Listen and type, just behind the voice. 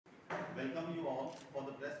welcome you all for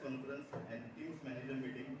the press conference and teams manager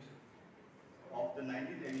meeting of the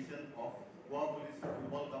 19th edition of Goa Police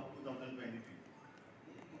Football Cup 2023.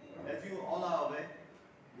 As you all are aware,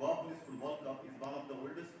 Goa Police Football Cup is one of the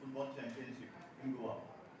oldest football championships in Goa,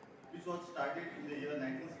 which was started in the year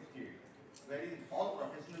 1968, wherein all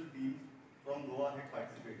professional teams from Goa had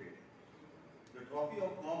participated. The trophy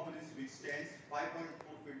of Goa Police, which stands 5.4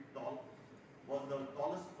 feet tall, was the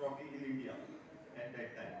tallest trophy in India at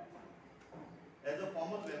that time. As a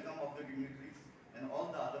formal welcome of the dignitaries and all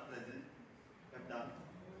the other present have done,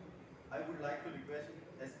 I would like to request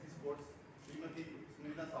SP Sports Srimati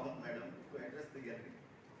Sunita Sawant Madam to address the gathering.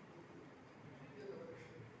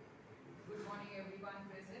 Good morning everyone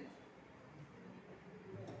present.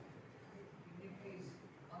 Dignitaries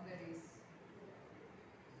on the race.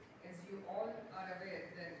 As you all are aware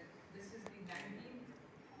that this is the 19th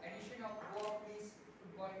edition of Goa Police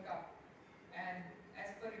Football Cup, and as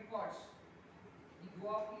per reports, the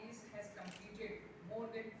Goa Police has completed more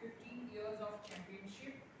than 15 years of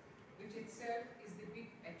championship, which itself is the big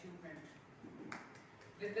achievement.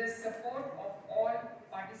 With the support of all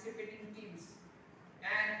participating teams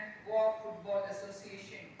and Goa Football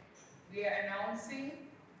Association, we are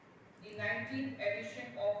announcing the 19th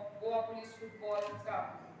edition of Goa Police Football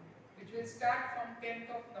Cup, which will start from 10th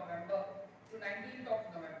of November to 19th of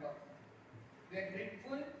November. We are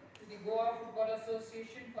grateful to the Goa Football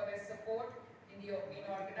Association for their support in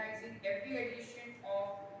organizing every edition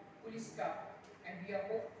of Police Cup, and we are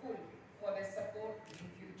hopeful for their support in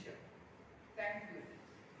future. Thank you.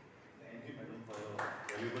 Thank you, Madam, for your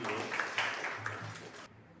valuable work.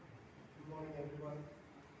 Good morning, everyone.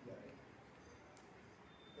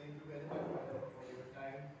 Thank you very much, Madam, for your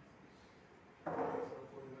time.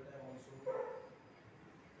 For your time also,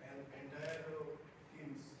 and entire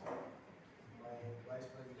teams, my Vice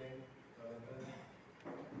President,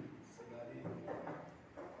 Senari,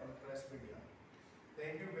 and press media.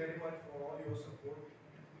 Thank you very much for all your support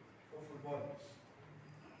for football.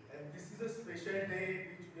 And this is a special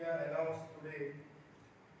day which we are announced today,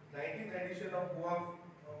 19th edition of Goa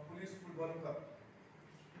Police Football Cup.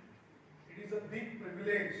 It is a big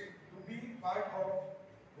privilege to be part of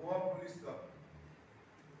Goa Police Cup.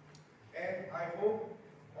 And I hope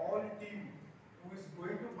all team who is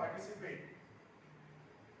going to participate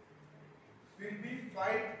will be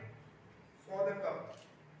fight for the cup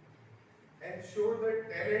and show the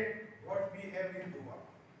talent what we have in Goa.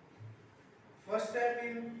 First time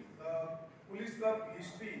in Police Cup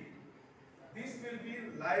history, this will be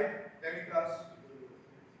live telecast.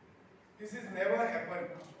 This has never happened.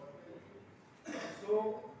 So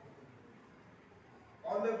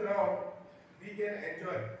on the ground we can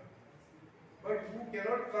enjoy, but who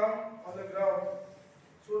cannot come on the ground,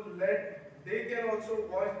 so they can also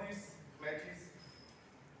watch these matches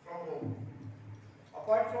from home.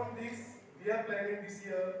 Apart from this, we are planning this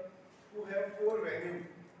year to have 4 venues.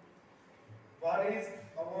 One is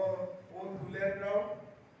our own Guler ground,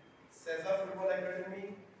 Seza Football Academy,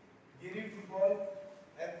 Giri Football,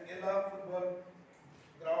 and Ella Football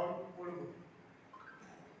Ground, Kodugu.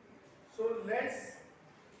 So let's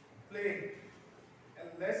play and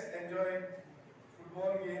let's enjoy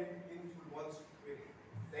football game in football spirit.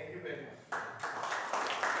 Thank you very much.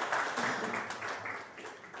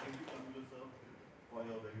 Thank you, Honorable Sir, for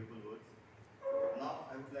your valuable words. Now,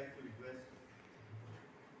 I would like to request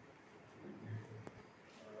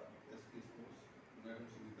SP Sports, Madam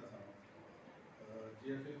Sunita Samant,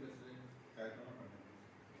 GFA President, Panaji,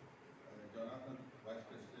 Jonathan, Vice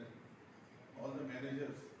President, all the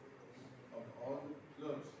managers of all the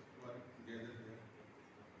clubs who are gathered here.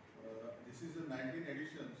 This is the 19th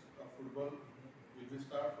edition of football, which will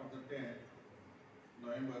start from the 10th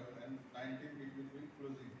November and 19th it will be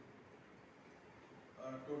closing.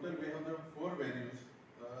 Total we have the 4 venues,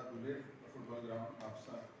 Dule Football Ground,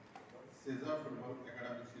 Apsa, Seza Football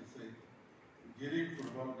Academy, Sirsai, Giri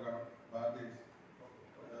Football Ground, Bades,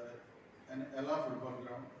 and Ella Football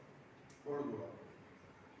Ground, Kodugu.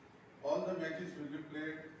 All the matches will be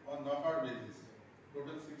played on knockout basis.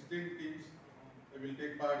 Total 16 teams will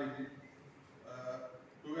take part in it.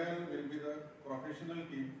 12 will be the professional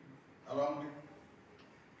team, along with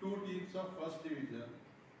 2 teams of first division,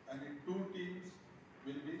 and 2 teams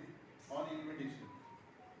will be on invitation.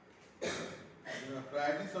 The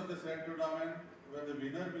prizes of the said tournament, where the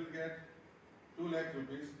winner will get 2 lakh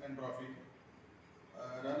rupees and trophy.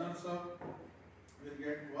 Runners up will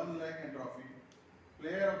get 1 lakh and trophy.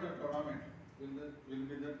 Player of the tournament will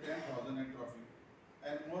be the 10,000 and trophy,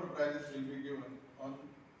 and more prizes will be given on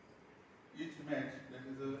each match. That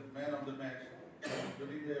is the man of the match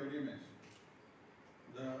during every match.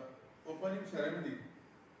 The opening ceremony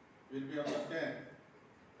will be on the 10th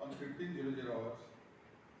on 15:00 hours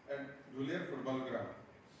at Julier Football Ground,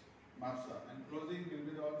 Mapsa, and closing will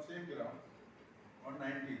be on same ground on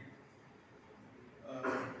 19th.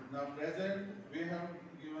 Now present we have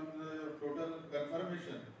given the total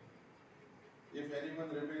confirmation. If anyone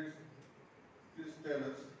remains, please tell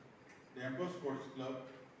us. Dempo Sports Club,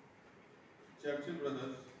 Churchill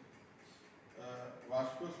Brothers,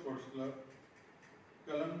 Vasco Sports Club,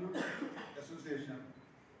 Kalangu Association,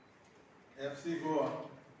 FC Goa,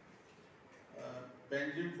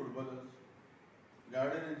 Penjim Footballers,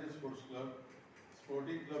 Garden Angel Sports Club,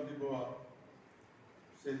 Sporting Club de Goa,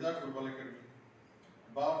 Cesar Football Academy,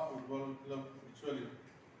 Ba Football Club Virtually,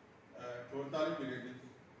 Tortali Villages,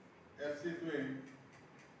 FC Twain,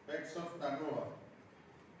 Pets of Tangoa,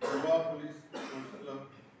 Goa Police Sports Club,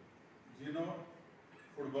 Gino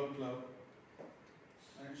Football Club,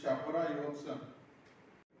 and Shapura Yoksan.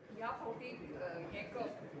 ह्या फावटीक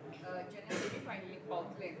जेन्ना semi फायनलीक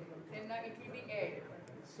पावतले तेन्ना it will B Ed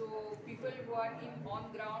so people who are in on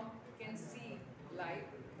ground can see live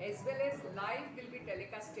as well as live will be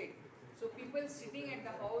telecasted so people sitting at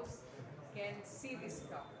the house can see this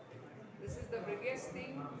stuff. This is the biggest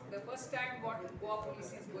thing, the first time what Goa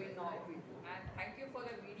Police is going out with, and thank you for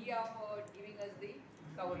the media for giving us the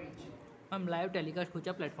coverage. I'm live telecast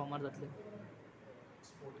कुठच्या प्लॅटफॉर्मवर जातले?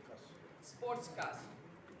 Sportscast.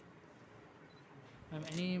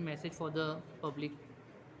 Any message for the public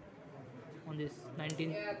on this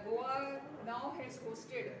 19th? Yeah, Goa now has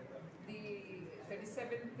hosted the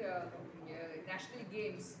 37th National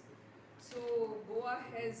Games. So Goa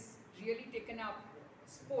has really taken up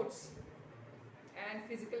sports and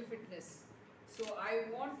physical fitness. So I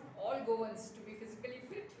want all Goans to be physically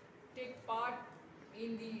fit, take part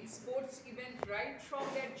in the sports event right from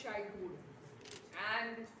their childhood,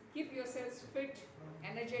 and keep yourselves fit,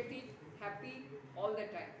 energetic, happy all the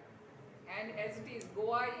time. And as it is,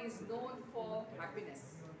 Goa is known for happiness.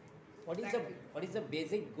 What is the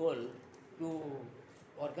basic goal to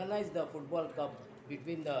organize the football cup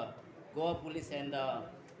between the Goa Police and the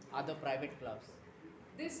other private clubs?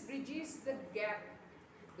 This bridges the gap.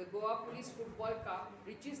 The Goa Police Football Cup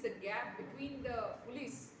bridges the gap between the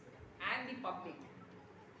police and the public.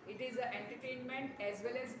 It is an entertainment as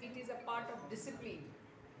well as it is a part of discipline.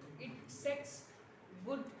 It sets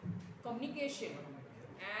good communication,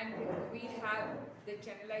 and we have the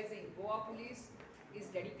channelizing. Goa Police is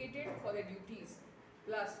dedicated for their duties.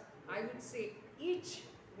 Plus, I would say each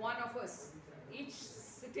one of us, each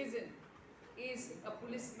citizen is a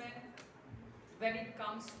policeman when it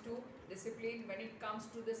comes to discipline, when it comes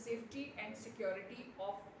to the safety and security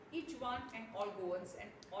of each one and all Goans and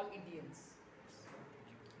all Indians.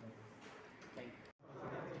 Thank you.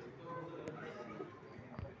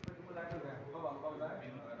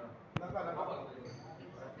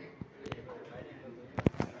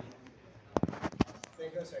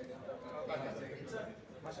 Finger side.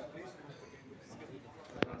 Please.